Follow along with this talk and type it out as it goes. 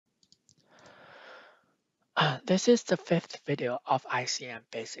This is the fifth video of ICM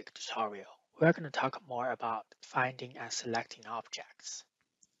basic tutorial. We're going to talk more about finding and selecting objects.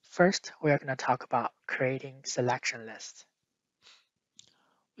 First, we're going to talk about creating selection lists.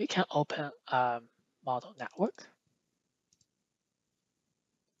 We can open a model network.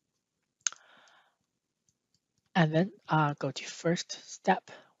 And then go to first step.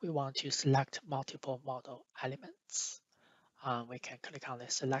 We want to select multiple model elements. We can click on the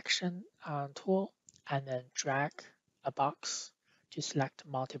selection tool and then drag a box to select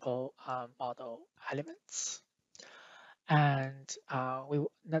multiple model elements. And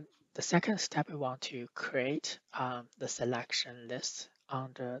the second step, we want to create the selection list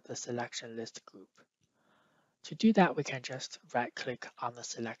under the selection list group. To do that, we can just right-click on the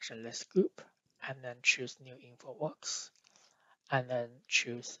selection list group and then choose New InfoWorks, and then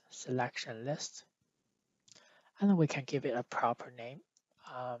choose Selection List. And then we can give it a proper name.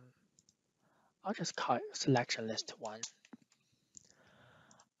 I'll just call it Selection List 1.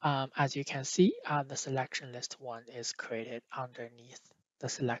 As you can see, the Selection List 1 is created underneath the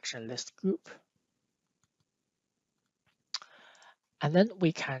Selection List group. And then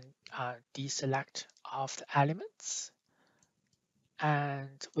we can deselect all of the elements.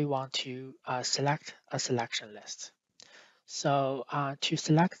 And we want to select a selection list. So to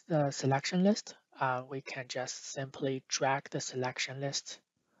select the selection list, we can just simply drag the selection list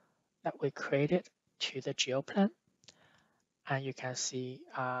that we created to the geoplan. And you can see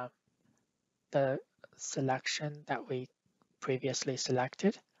the selection that we previously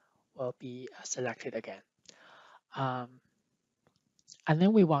selected will be selected again. And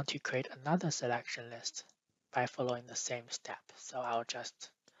then we want to create another selection list by following the same step. So I'll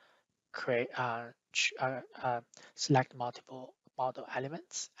just create select multiple model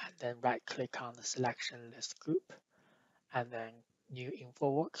elements and then right click on the selection list group and then New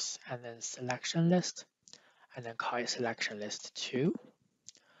InfoWorks and then selection list and then call it selection list 2.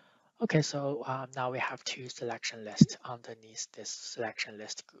 Okay, so now we have two selection lists underneath this selection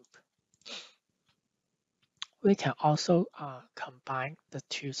list group. We can also combine the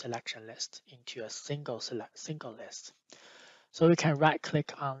two selection lists into a single list. So we can right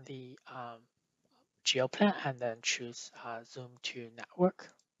click on the geoplan and then choose zoom to network.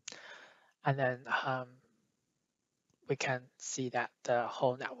 And then we can see that the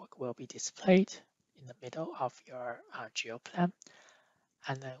whole network will be displayed in the middle of your geoplan.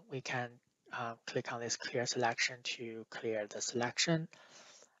 And then we can click on this clear selection to clear the selection.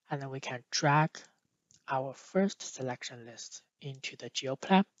 And then we can drag our first selection list into the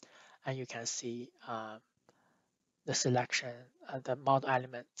geoplan. And you can see the selection, the model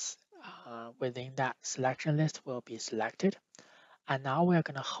elements within that selection list will be selected. And now we're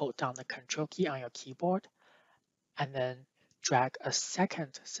going to hold down the Control key on your keyboard and then drag a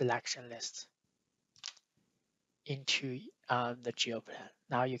second selection list into the geoplan.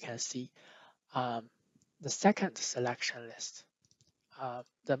 Now you can see the second selection list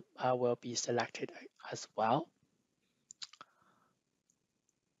will be selected as well.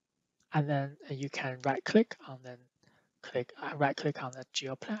 And then you can right click on the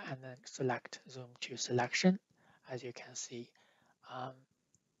geoplan and then select zoom to selection. As you can see,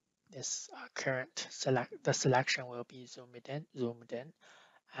 this current the selection will be zoomed in,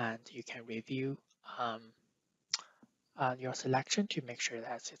 and you can review your selection to make sure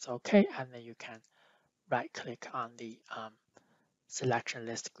that it's okay, and then you can right click on the selection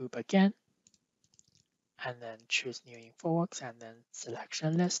list group again, and then choose New InfoWorks and then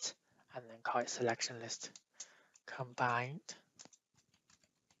selection list, and then call it selection list combined,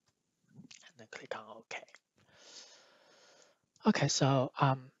 and then click on OK. Okay, so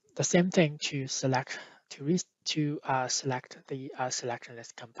the same thing to select select the selection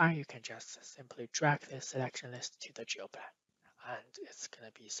list combine. You can just simply drag the selection list to the geoplan, and it's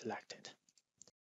going to be selected.